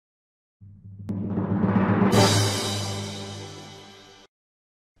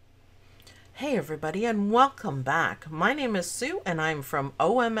Hey everybody and welcome back. My name is Sue and I'm from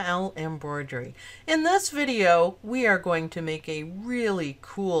OML Embroidery. In this video we are going to make a really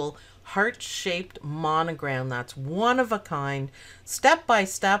cool heart-shaped monogram that's one of a kind. Step by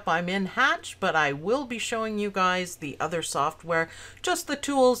step. I'm in Hatch, but I will be showing you guys the other software, just the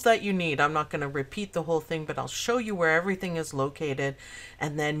tools that you need. I'm not going to repeat the whole thing, but I'll show you where everything is located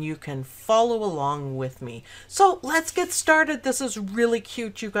and then you can follow along with me. So let's get started. This is really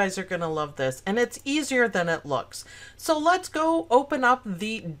cute. You guys are going to love this and it's easier than it looks. So let's go open up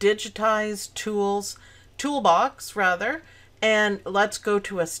the digitized toolbox rather. And let's go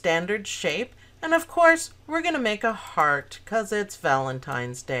to a standard shape. And of course, we're going to make a heart because it's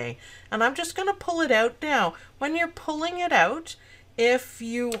Valentine's Day. And I'm just going to pull it out now. When you're pulling it out, if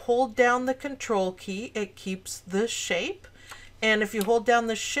you hold down the control key, it keeps the shape. And if you hold down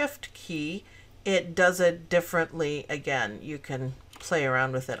the shift key, it does it differently again. You can play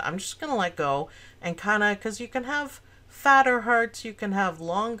around with it. I'm just going to let go and kind of, because you can have fatter hearts, you can have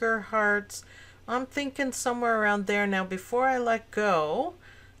longer hearts. I'm thinking somewhere around there. Now before I let go,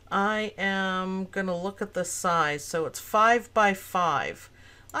 I am going to look at the size. So it's 5 by 5.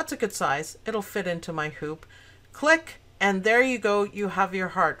 That's a good size. It'll fit into my hoop. Click and there you go. You have your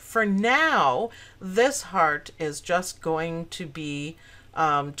heart. For now, this heart is just going to be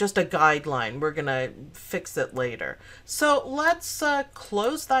just a guideline. We're going to fix it later. So let's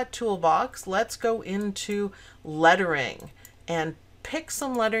close that toolbox. Let's go into lettering and pick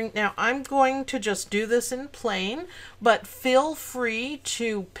some lettering. Now I'm going to just do this in plain, but feel free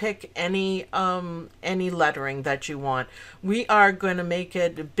to pick any lettering that you want. We are going to make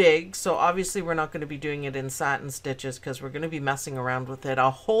it big, so obviously we're not going to be doing it in satin stitches because we're going to be messing around with it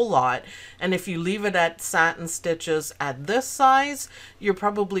a whole lot. And if you leave it at satin stitches at this size, you're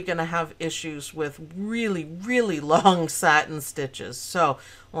probably going to have issues with really long satin stitches. So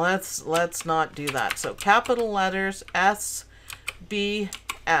let's not do that. So capital letters S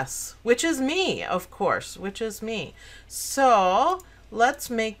BS, which is me, of course, which is me. So let's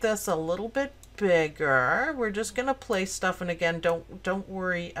make this a little bit bigger. We're just going to place stuff, and again, don't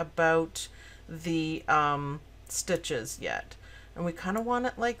worry about the stitches yet. And we kind of want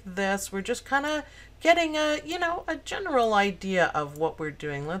it like this. We're just kind of getting a general idea of what we're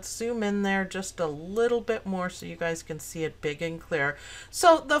doing. Let's zoom in there just a little bit more so you guys can see it big and clear.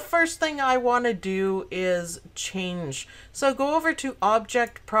 So the first thing I want to do is change. So go over to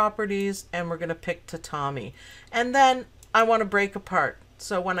Object Properties and we're going to pick Tatami. And then I want to break apart.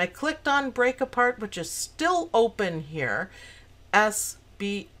 So when I clicked on break apart, which is still open here,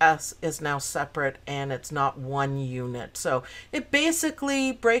 SBS is now separate and it's not one unit. So it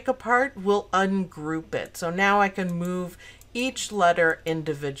basically, break apart will ungroup it. So now I can move each letter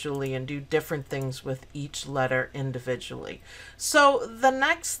individually and do different things with each letter individually. So the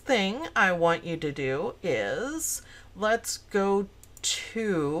next thing I want you to do is let's go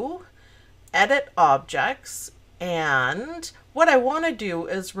to Edit Objects, and what I want to do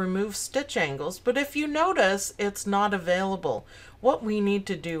is remove stitch angles, but if you notice it's not available. What we need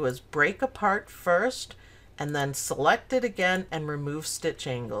to do is break apart first and then select it again and remove stitch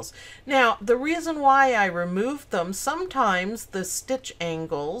angles. Now, the reason why I removed them, sometimes the stitch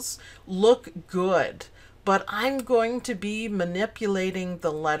angles look good, but I'm going to be manipulating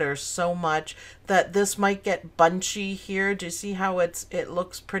the letters so much that this might get bunchy here. Do you see how it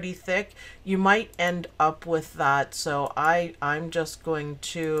looks pretty thick? You might end up with that. So I'm just going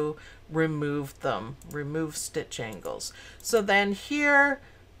to remove them, remove stitch angles. So then here,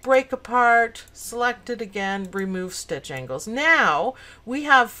 break apart, select it again, remove stitch angles. Now we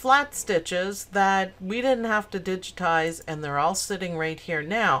have flat stitches that we didn't have to digitize and they're all sitting right here.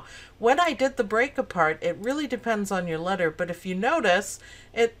 Now when I did the break apart, it really depends on your letter, but if you notice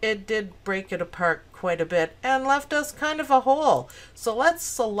it did break it apart quite a bit and left us kind of a hole. So let's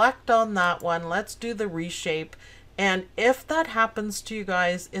select on that one, let's do the reshape, and if that happens to you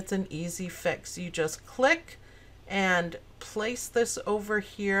guys, it's an easy fix. You just click and place this over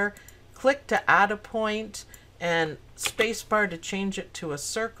here, click to add a point, and spacebar to change it to a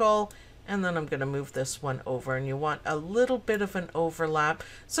circle, and then I'm going to move this one over, and you want a little bit of an overlap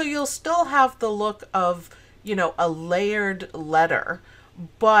so you'll still have the look of, a layered letter,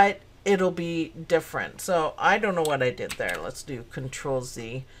 but it'll be different. So I don't know what I did there. Let's do Control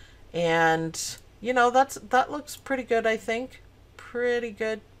Z, and that looks pretty good. I think pretty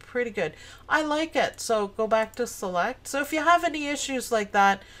good. I like it. So go back to select. So if you have any issues like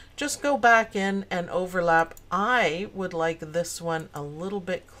that, just go back in and overlap. I would like this one a little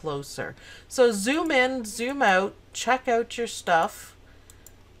bit closer. So zoom in, zoom out, check out your stuff,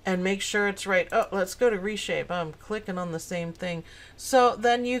 and make sure it's right. Oh, let's go to reshape. I'm clicking on the same thing. So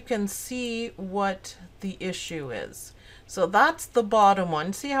then you can see what the issue is. So that's the bottom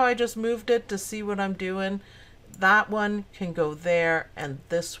one. See how I just moved it to see what I'm doing? That one can go there and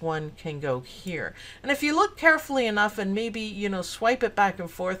this one can go here. And if you look carefully enough and maybe, you know, swipe it back and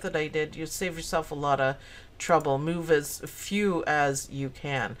forth that I did, you save yourself a lot of trouble. Move as few as you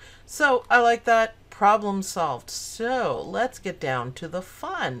can. So I like that. Problem solved. So let's get down to the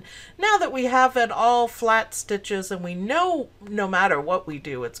fun. Now that we have it all flat stitches and we know no matter what we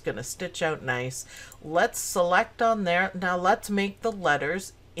do, it's going to stitch out nice. Let's select on there. Now let's make the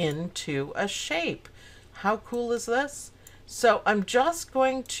letters into a shape. How cool is this? So I'm just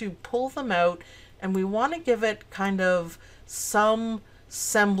going to pull them out and we want to give it kind of some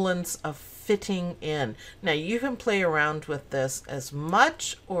semblance of fitting in. Now you can play around with this as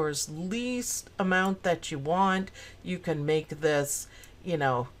much or as least amount that you want. You can make this, you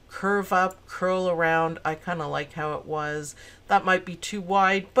know, curve up, curl around. I kind of like how it was. That might be too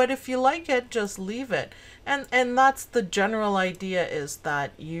wide, but if you like it, just leave it. And that's the general idea, is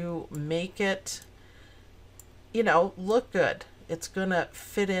that you make it, you know, look good. It's gonna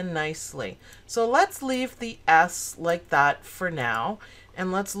fit in nicely. So let's leave the S like that for now.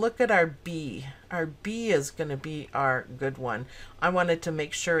 And let's look at our B. Our B is going to be our good one. I wanted to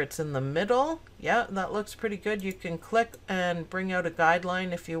make sure it's in the middle. Yeah, that looks pretty good. You can click and bring out a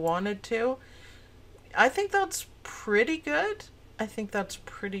guideline if you wanted to. I think that's pretty good. I think that's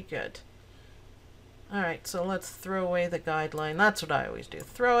pretty good. All right, so let's throw away the guideline. That's what I always do.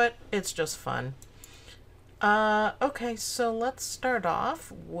 Throw it. It's just fun. Okay, so let's start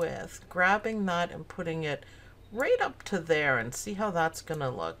off with grabbing that and putting it right up to there and see how that's gonna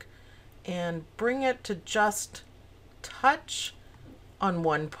look, and bring it to just touch on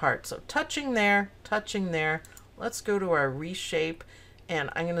one part. So touching there, touching there. Let's go to our reshape, and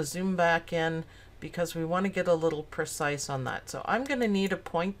I'm gonna zoom back in because we want to get a little precise on that. So I'm gonna need a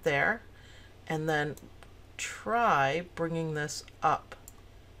point there and then try bringing this up.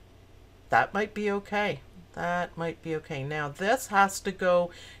 That might be okay. That might be okay. Now this has to go,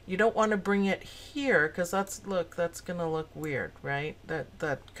 you don't want to bring it here because that's, look, that's gonna look weird, right?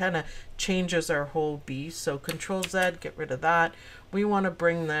 That kind of changes our whole B. So Control Z, get rid of that. We want to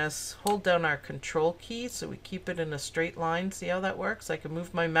bring this, hold down our Control key so we keep it in a straight line. See how that works? I can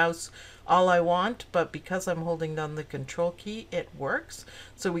move my mouse all I want, but because I'm holding down the Control key, it works.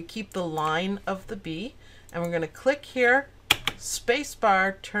 So we keep the line of the B, and we're gonna click here, space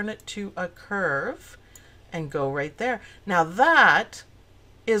bar, turn it to a curve, and go right there. Now that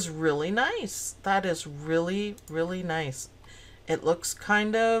is really nice. That is really, really nice. It looks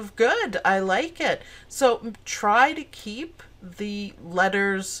kind of good. I like it. So try to keep the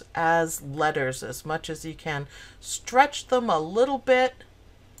letters as letters as much as you can. Stretch them a little bit,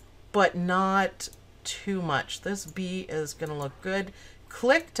 but not too much. This B is gonna look good.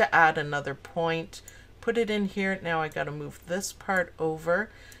 Click to add another point. Put it in here. Now I gotta move this part over.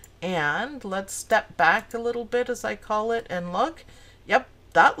 And let's step back a little bit, as I call it, and look. Yep,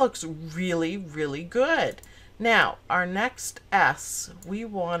 that looks really, really good. Now, our next S, we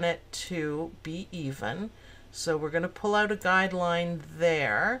want it to be even. So we're going to pull out a guideline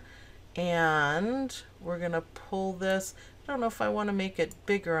there, and we're going to pull this. I don't know if I want to make it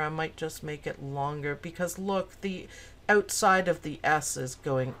bigger. I might just make it longer because look, the outside of the S is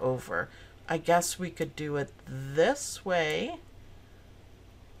going over. I guess we could do it this way.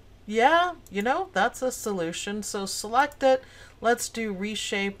 Yeah, you know, that's a solution. So select it. Let's do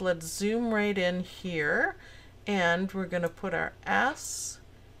reshape. Let's zoom right in here. And we're going to put our S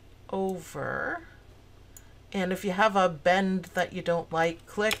over. And if you have a bend that you don't like,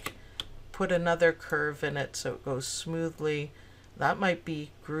 click, put another curve in it so it goes smoothly. That might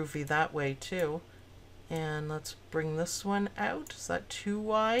be groovy that way too. And let's bring this one out. Is that too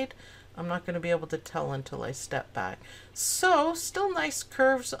wide? I'm not going to be able to tell until I step back. So still nice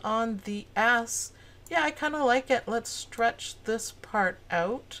curves on the S. Yeah, I kind of like it. Let's stretch this part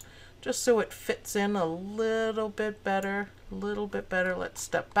out just so it fits in a little bit better. A little bit better. Let's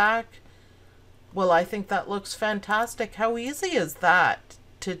step back. Well, I think that looks fantastic. How easy is that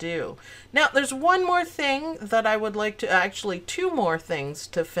to do? Now, there's one more thing that I would like to, actually two more things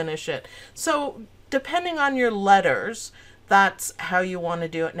to finish it. So depending on your letters, that's how you want to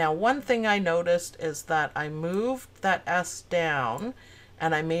do it. Now, one thing I noticed is that I moved that S down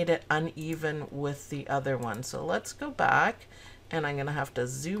and I made it uneven with the other one. So let's go back, and I'm going to have to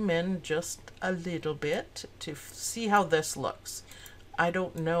zoom in just a little bit to see how this looks. I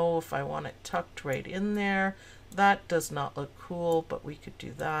don't know if I want it tucked right in there. That does not look cool, but we could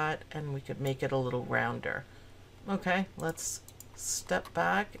do that and we could make it a little rounder. Okay, let's step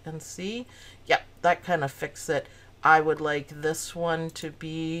back and see. Yep, that kind of fixed it. I would like this one to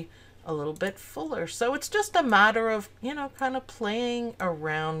be a little bit fuller. So it's just a matter of, you know, kind of playing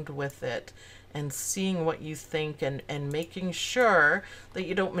around with it and seeing what you think, and making sure that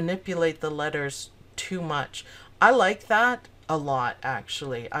you don't manipulate the letters too much. I like that a lot,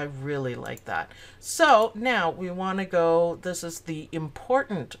 actually. I really like that. So now we want to go, this is the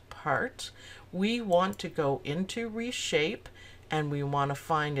important part. We want to go into reshape, and we want to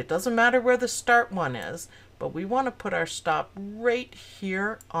find, it doesn't matter where the start one is, but we want to put our stop right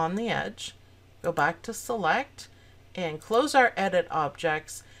here on the edge. Go back to select and close our edit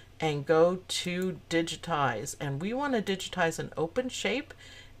objects and go to digitize. And we want to digitize an open shape,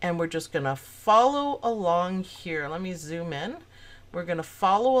 and we're just going to follow along here. Let me zoom in. We're going to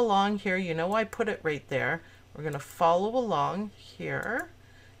follow along here. You know, I put it right there. We're going to follow along here,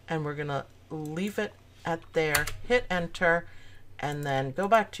 and we're going to leave it at there. Hit enter, and then go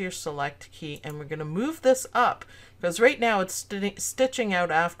back to your select key, and we're going to move this up, because right now it's stitching out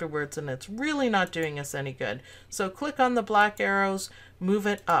afterwards and it's really not doing us any good. So click on the black arrows, move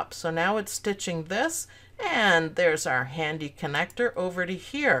it up. So now it's stitching this, and there's our handy connector over to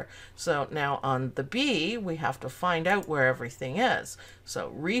here. So now on the B, we have to find out where everything is. So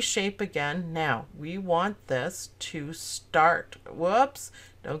reshape again. Now we want this to start. Whoops,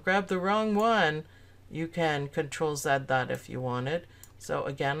 don't grab the wrong one. You can Control Z that if you wanted. So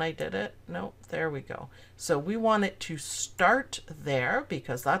again, I did it. No, there we go. So we want it to start there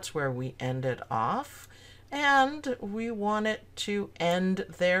because that's where we ended off. And we want it to end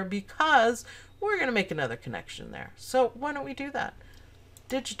there because we're going to make another connection there. So why don't we do that?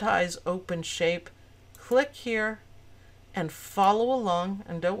 Digitize open shape, click here, and follow along.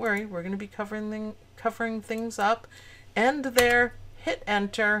 And don't worry, we're going to be covering things up. End there, hit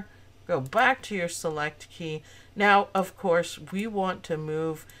enter, go back to your select key. Now, of course, we want to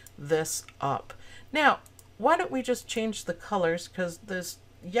move this up. Now, why don't we just change the colors, because this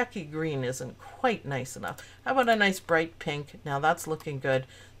yucky green isn't quite nice enough. How about a nice bright pink? Now that's looking good.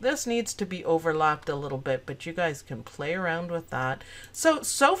 This needs to be overlapped a little bit, but you guys can play around with that. So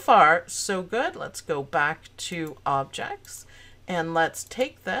far, so good. Let's go back to objects, and let's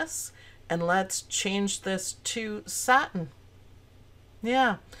take this and let's change this to satin.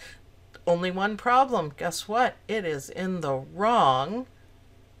 Yeah. Only one problem. Guess what? It is in the wrong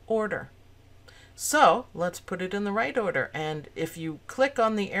order. So let's put it in the right order. And if you click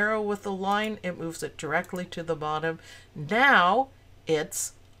on the arrow with the line, it moves it directly to the bottom. Now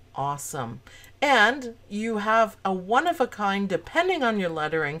it's awesome. And you have a one-of-a-kind, depending on your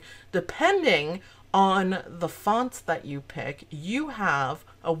lettering, depending on the fonts that you pick, you have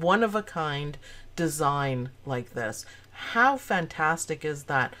a one-of-a-kind design like this. How fantastic is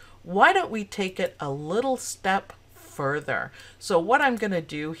that? Why don't we take it a little step further? So what I'm going to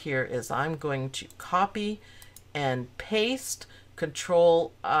do here is I'm going to copy and paste,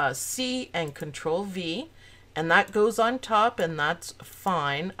 Control C and Control V, and that goes on top, and that's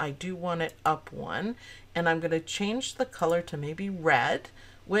fine. I do want it up one, and I'm going to change the color to maybe red,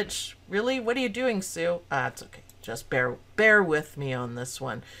 which really, what are you doing, Sue? It's okay. Just bear with me on this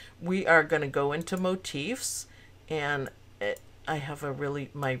one. We are going to go into motifs, and I have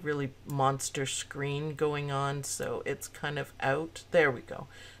my really monster screen going on, so it's kind of out. There we go.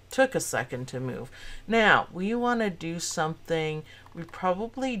 Took a second to move. Now, we want to do something. We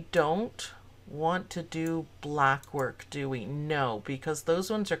probably don't want to do black work, do we? No, because those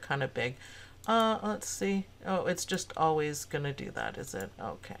ones are kind of big. Let's see. Oh, it's just always going to do that, is it?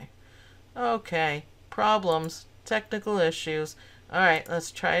 Okay. Okay. Problems. Technical issues. All right,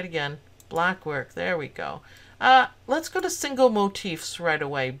 let's try it again. Black work. There we go. Let's go to single motifs right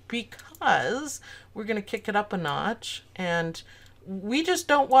away, because we're going to kick it up a notch, and we just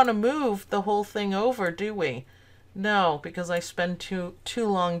don't want to move the whole thing over, do we? No, because I spend too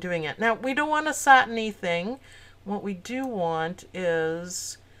long doing it. Now, we don't want a satiny thing. What we do want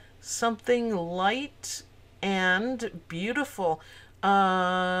is something light and beautiful.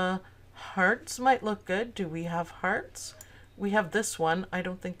 Hearts might look good. Do we have hearts? We have this one. I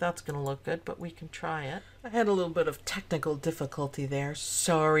don't think that's going to look good, but we can try it. I had a little bit of technical difficulty there.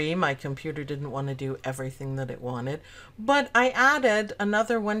 Sorry, my computer didn't want to do everything that it wanted. But I added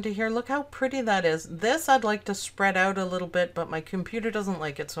another one to here. Look how pretty that is. This I'd like to spread out a little bit, but my computer doesn't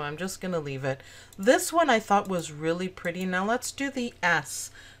like it, so I'm just going to leave it. This one I thought was really pretty. Now let's do the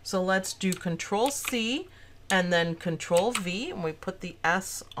S. So let's do Control C and then Control V, and we put the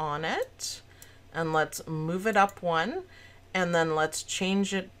S on it. And let's move it up one. And then let's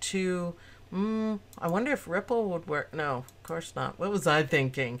change it to I wonder if ripple would work. No, of course not. What was I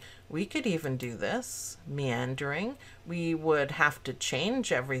thinking? We could even do this, meandering. We would have to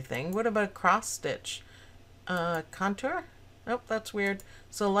change everything. What about cross stitch? Contour? Nope, that's weird.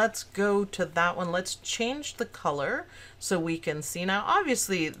 So let's go to that one. Let's change the color so we can see. Now,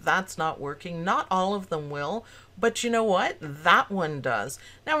 obviously, that's not working. Not all of them will, but you know what? That one does.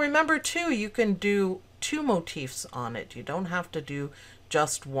 Now, remember, too, you can do 2 motifs on it. You don't have to do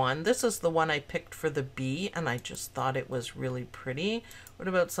just one. This is the one I picked for the bee, and I just thought it was really pretty. What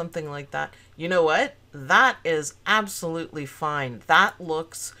about something like that? You know what? That is absolutely fine. That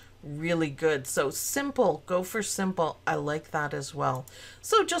looks really good. So simple, go for simple. I like that as well.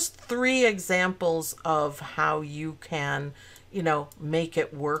 So just 3 examples of how you can, you know, make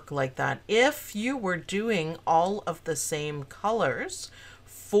it work like that. If you were doing all of the same colors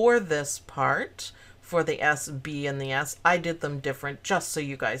for this part, for the S, B, and the S, I did them different just so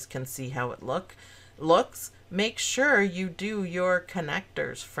you guys can see how it looks. Make sure you do your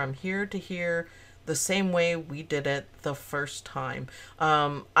connectors from here to here the same way we did it the first time.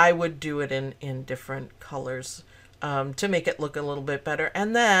 I would do it in different colors to make it look a little bit better.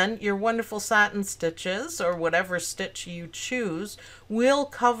 And then your wonderful satin stitches, or whatever stitch you choose, will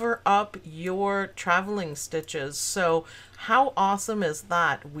cover up your traveling stitches. So how awesome is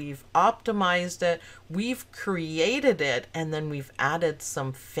that? We've optimized it, we've created it, and then we've added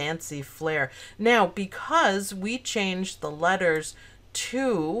some fancy flair. Now, because we changed the letters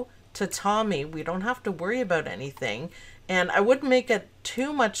to Tommy, we don't have to worry about anything. And I wouldn't make it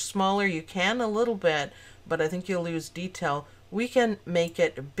too much smaller. You can a little bit, but I think you'll lose detail. We can make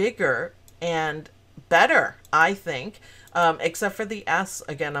it bigger and better, I think, except for the S.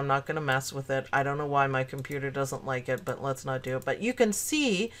 Again, I'm not going to mess with it. I don't know why my computer doesn't like it, but let's not do it. But you can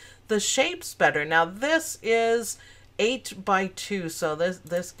see the shapes better. Now, this is 8 by 2, so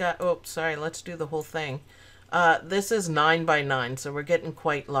this guy, oh, sorry, let's do the whole thing. This is 9 by 9, so we're getting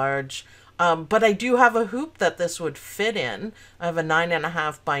quite large. But I do have a hoop that this would fit in. I have a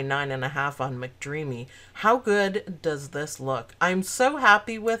 9.5 by 9.5 on McDreamy. How good does this look? I'm so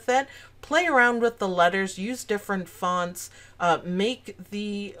happy with it. Play around with the letters, use different fonts, make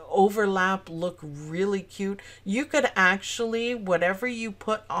the overlap look really cute. You could actually, whatever you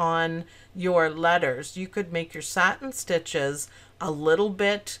put on your letters, you could make your satin stitches a little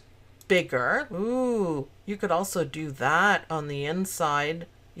bit bigger. Ooh, you could also do that on the inside.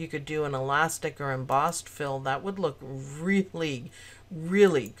 You could do an elastic or embossed fill. That would look really,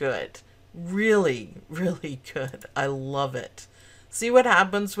 really good. Really, really good. I love it. See what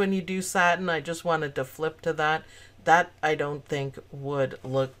happens when you do satin? I just wanted to flip to that. That I don't think would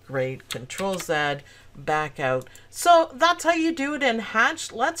look great. Control Z, back out. So that's how you do it in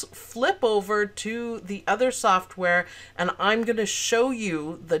Hatch. Let's flip over to the other software, and I'm going to show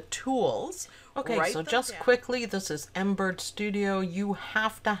you the tools. Okay, so just quickly, this is Embird Studio. You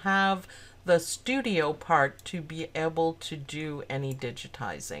have to have the studio part to be able to do any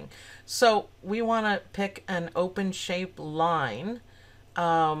digitizing. So we want to pick an open shape line.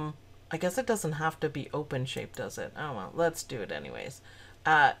 I guess it doesn't have to be open shape, does it? Oh well, let's do it anyways.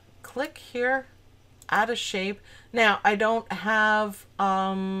 Click here, add a shape. Now I don't have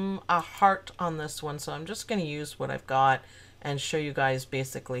a heart on this one, so I'm just going to use what I've got and show you guys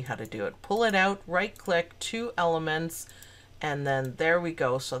basically how to do it. Pull it out, right click, 2 elements, and then there we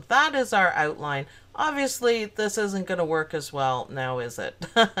go. So that is our outline. Obviously this isn't going to work as well now, is it?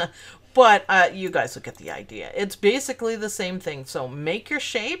 But you guys will get the idea. It's basically the same thing. So make your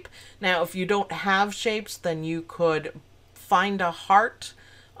shape. Now if you don't have shapes, then you could find a heart,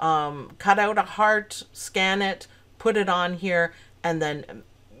 cut out a heart, scan it, put it on here, and then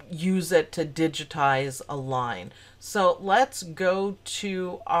use it to digitize a line. So let's go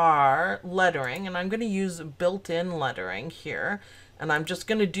to our lettering, and I'm going to use built-in lettering here, and I'm just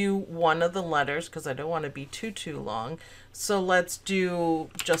going to do one of the letters because I don't want to be too long. So let's do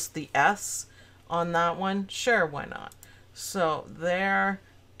just the S on that one. Sure, why not? So there,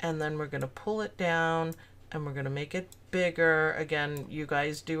 and then we're going to pull it down and we're going to make it bigger. Again, you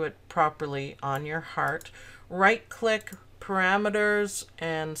guys do it properly on your heart. Right click, parameters,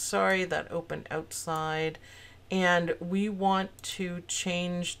 and sorry, that opened outside, and we want to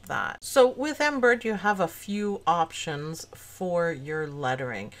change that. So with Embird, you have a few options for your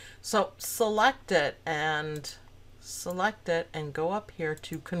lettering. So select it and go up here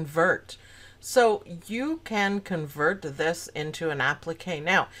to convert. So you can convert this into an applique.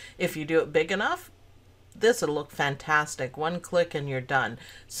 Now, if you do it big enough, this will look fantastic. One click and you're done.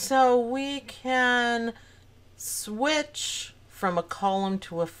 So we can switch from a column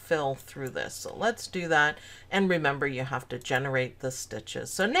to a fill through this. So let's do that. And remember, you have to generate the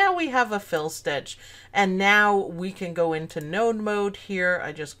stitches. So now we have a fill stitch, and now we can go into node mode here.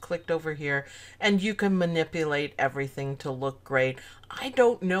 I just clicked over here, and you can manipulate everything to look great. I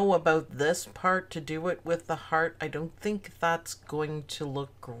don't know about this part to do it with the heart. I don't think that's going to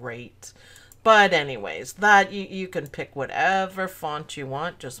look great. But anyways, that you can pick whatever font you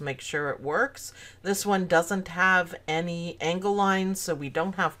want. Just make sure it works. This one doesn't have any angle lines, so we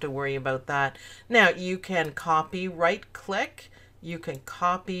don't have to worry about that. Now you can copy, right click. You can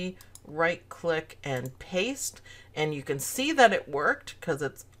copy, right click, and paste. And you can see that it worked because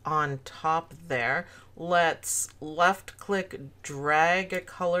it's on top there. Let's left click, drag a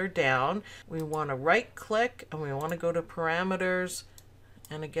color down. We want to right click and we want to go to parameters.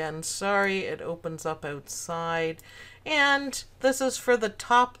 And again, sorry, it opens up outside. And this is for the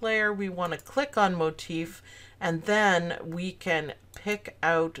top layer. We want to click on motif, and then we can pick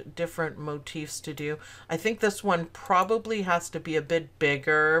out different motifs to do. I think this one probably has to be a bit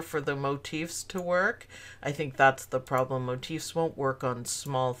bigger for the motifs to work. I think that's the problem. Motifs won't work on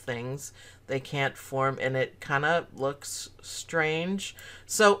small things. They can't form, and it kind of looks strange.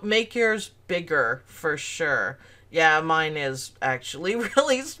 So make yours bigger for sure. Yeah, mine is actually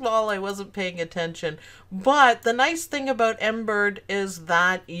really small. I wasn't paying attention. But the nice thing about Embird is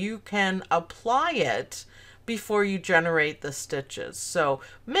that you can apply it before you generate the stitches. So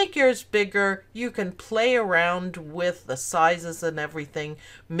make yours bigger. You can play around with the sizes and everything.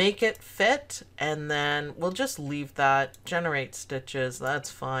 Make it fit, and then we'll just leave that. Generate stitches.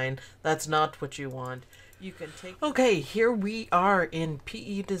 That's fine. That's not what you want. You can take. Okay, here we are in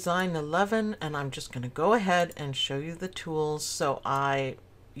PEDesign 11, and I'm just going to go ahead and show you the tools. So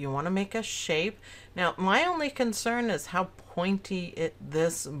you want to make a shape. Now, my only concern is how pointy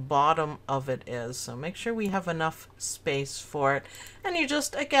this bottom of it is. So make sure we have enough space for it. And you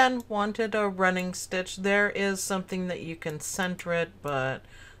just, again, wanted a running stitch. There is something that you can center it, but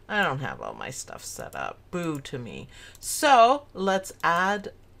I don't have all my stuff set up. Boo to me. So let's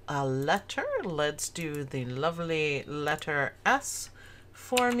add a letter. Let's do the lovely letter S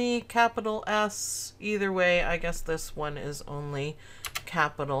for me, capital S. Either way, I guess this one is only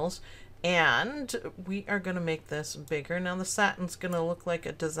capitals. And we are going to make this bigger. Now the satin's going to look like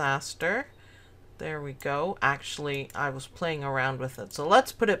a disaster. There we go. Actually, I was playing around with it. So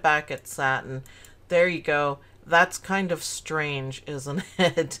let's put it back at satin. There you go. That's kind of strange, isn't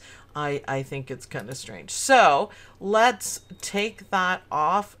it? I think it's kind of strange. So let's take that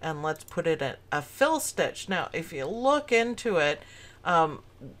off and let's put it in a fill stitch. Now, if you look into it,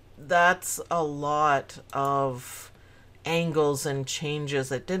 that's a lot of angles and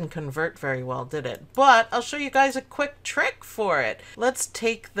changes. It didn't convert very well, did it? But I'll show you guys a quick trick for it. Let's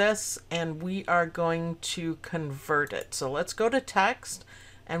take this and we are going to convert it. So let's go to text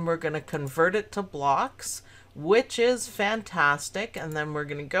and we're going to convert it to blocks, which is fantastic. And then we're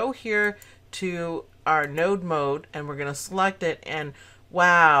going to go here to our node mode and we're going to select it, and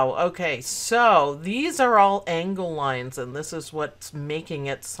wow, okay, so these are all angle lines, and this is what's making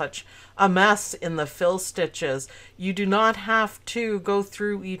it such a mess in the fill stitches. You do not have to go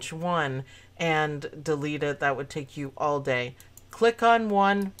through each one and delete it. That would take you all day. Click on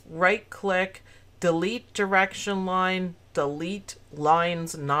one, right click, delete direction line, delete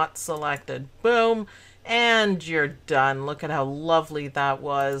lines not selected. Boom. And you're done. Look at how lovely that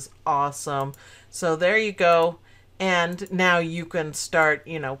was. Awesome. So there you go. And now you can start,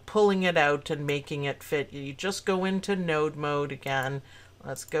 pulling it out and making it fit. You just go into node mode again.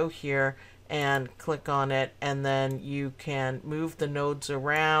 Let's go here and click on it, and then you can move the nodes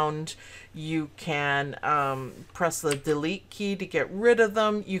around. You can press the delete key to get rid of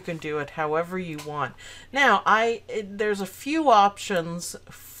them. You can do it however you want. Now, there's a few options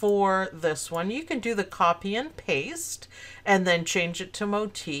for this one. You can do the copy and paste and then change it to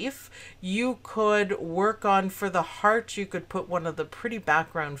motif. You could work on, for the heart, you could put one of the pretty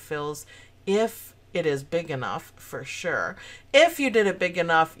background fills if it is big enough, for sure. If you did it big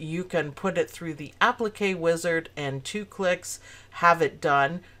enough, you can put it through the applique wizard and 2 clicks, have it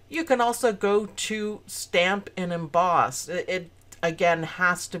done. You can also go to stamp and emboss. It again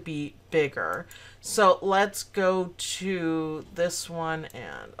has to be bigger. So let's go to this one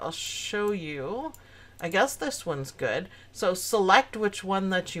and I'll show you. I guess this one's good. So select which one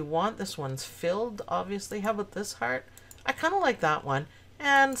that you want. This one's filled, obviously. How about this heart? I kind of like that one.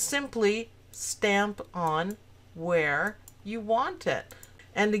 And simply stamp on where you want it.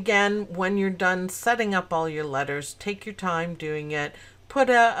 And again, when you're done setting up all your letters, take your time doing it. Put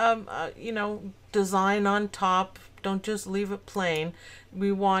a design on top. Don't just leave it plain.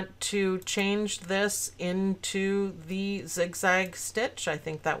 We want to change this into the zigzag stitch. I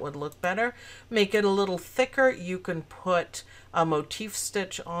think that would look better. Make it a little thicker. You can put a motif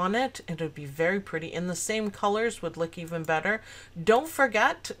stitch on it. It would be very pretty. In the same colors would look even better. Don't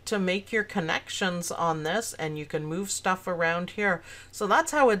forget to make your connections on this, and you can move stuff around here. So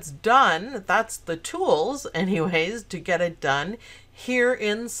that's how it's done. That's the tools anyways to get it done here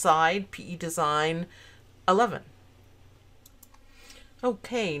inside PEDesign 11.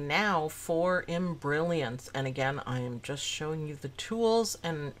 Okay, now for Embrilliance. And again, I am just showing you the tools,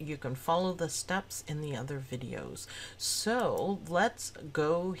 and you can follow the steps in the other videos. So let's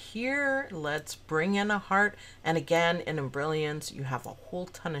go here. Let's bring in a heart. And again, in Embrilliance, you have a whole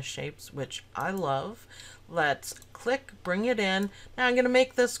ton of shapes, which I love. Let's click, bring it in. Now I'm going to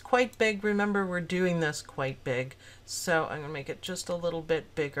make this quite big. Remember, we're doing this quite big. So I'm going to make it just a little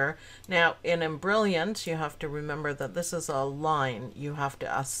bit bigger. Now in Embrilliance, you have to remember that this is a line. You have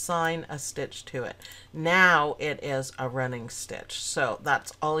to assign a stitch to it. Now it is a running stitch. So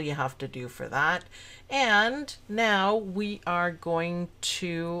that's all you have to do for that. And now we are going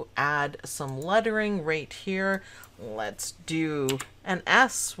to add some lettering right here. Let's do an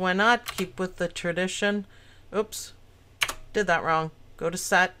S. Why not? Keep with the tradition. Oops, did that wrong. Go to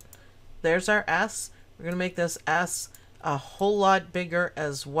set. There's our S. We're going to make this S a whole lot bigger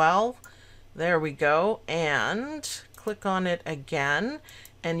as well. There we go. And click on it again.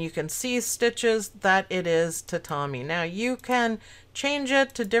 And you can see stitches that it is tatami. Now you can change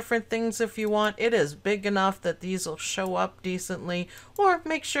it to different things if you want. It is big enough that these will show up decently, or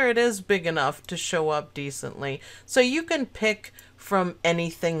make sure it is big enough to show up decently. So you can pick from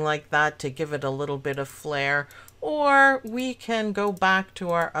anything like that to give it a little bit of flair, or we can go back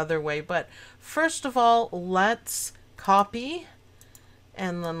to our other way. But first of all, let's copy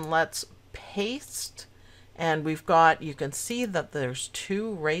and then let's paste. And we've got, you can see that there's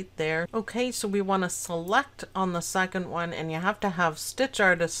two right there. Okay, so we want to select on the second one, and you have to have Stitch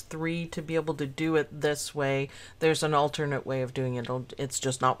Artist 3 to be able to do it this way. There's an alternate way of doing it. It's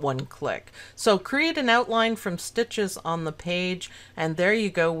just not one click. So create an outline from stitches on the page, and there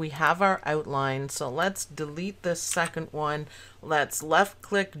you go. We have our outline. So let's delete this second one. Let's left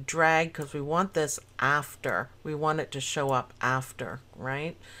click, drag, because we want this after. We want it to show up after,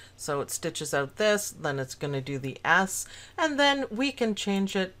 right? So it stitches out this, then it's going to do the S, and then we can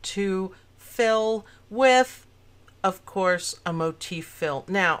change it to fill with, of course, a motif fill.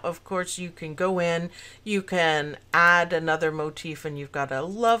 Now, of course, you can go in, you can add another motif, and you've got a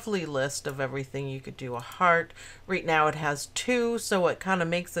lovely list of everything. You could do a heart. Right now it has two, so it kind of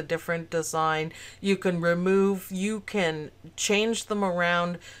makes a different design. You can remove, you can change them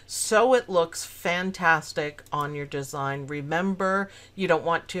around so it looks fantastic on your design. Remember, you don't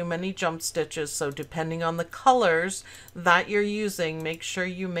want too many jump stitches, so depending on the colors that you're using, make sure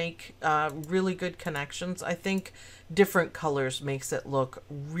you make really good connections. I think different colors makes it look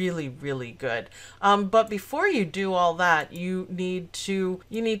really, really good. But before you do all that, you need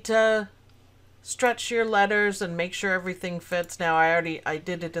to stretch your letters and make sure everything fits. Now I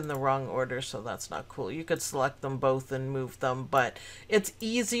did it in the wrong order, so that's not cool. You could select them both and move them, but it's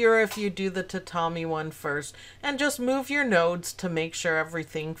easier if you do the tatami one first and just move your nodes to make sure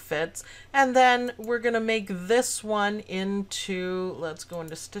everything fits. And then we're going to make this one into, let's go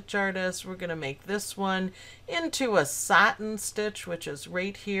into Stitch Artist. We're going to make this one into a satin stitch, which is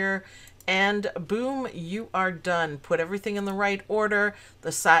right here. And boom, you are done. Put everything in the right order.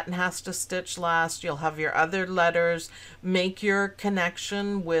 The satin has to stitch last. You'll have your other letters. Make your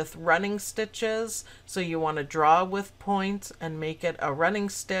connection with running stitches. So you want to draw with points and make it a running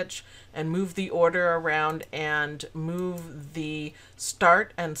stitch, and move the order around and move the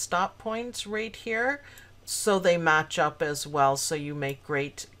start and stop points right here, so they match up as well, so you make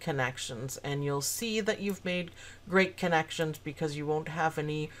great connections. And you'll see that you've made great connections because you won't have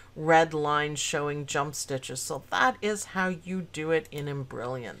any red lines showing jump stitches. So that is how you do it in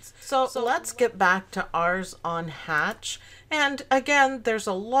Embrilliance. So let's get back to ours on Hatch. And again, there's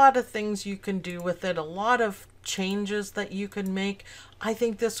a lot of things you can do with it, a lot of changes that you can make. I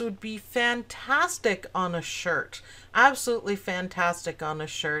think this would be fantastic on a shirt. Absolutely fantastic on a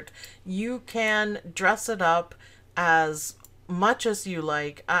shirt. You can dress it up as much as you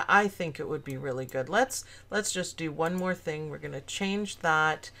like. I think it would be really good. Let's just do one more thing. We're going to change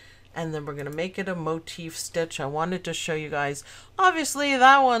that, and then we're going to make it a motif stitch. I wanted to show you guys. Obviously,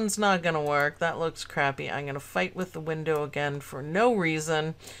 that one's not going to work. That looks crappy. I'm going to fight with the window again for no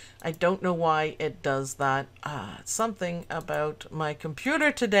reason. I don't know why it does that. Something about my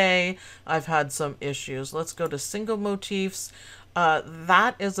computer today. I've had some issues. Let's go to single motifs.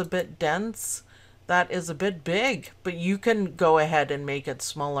 That is a bit dense. that is a bit big, but you can go ahead and make it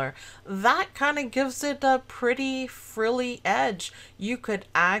smaller. That kind of gives it a pretty frilly edge. You could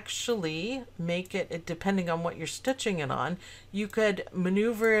actually make it, depending on what you're stitching it on, you could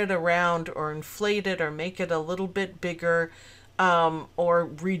maneuver it around or inflate it or make it a little bit bigger, or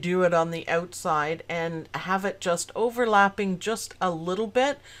redo it on the outside and have it just overlapping just a little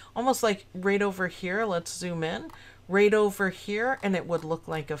bit, almost like right over here. Let's zoom in right over here, and it would look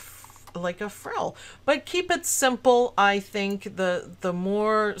like a frill. But keep it simple. I think the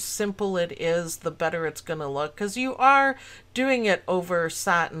more simple it is, the better it's going to look, because you are doing it over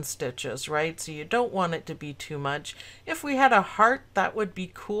satin stitches, right? So you don't want it to be too much. If we had a heart, that would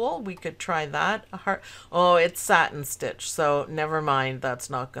be cool. We could try that. A heart. Oh, it's satin stitch, so never mind. That's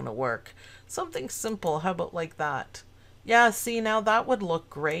not going to work. Something simple. How about like that? Yeah, see, now that would look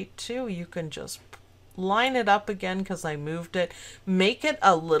great too. You can just line it up again because I moved it. Make it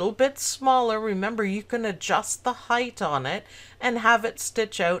a little bit smaller. Remember, you can adjust the height on it and have it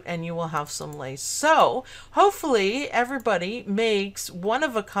stitch out, and you will have some lace. So hopefully everybody makes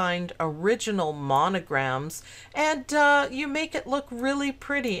one-of-a-kind original monograms, and you make it look really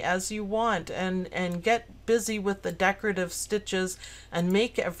pretty as you want, and get busy with the decorative stitches and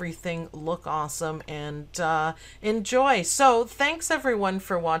make everything look awesome, and enjoy. So thanks everyone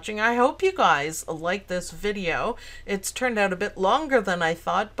for watching. I hope you guys like this video. It's turned out a bit longer than I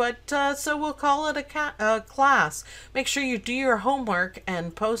thought, but so we'll call it a class. Make sure you do your homework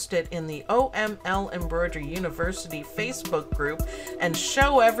and post it in the OML Embroidery University Facebook group and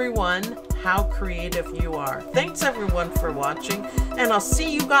show everyone how creative you are. Thanks everyone for watching, and I'll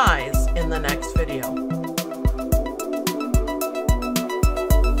see you guys in the next video.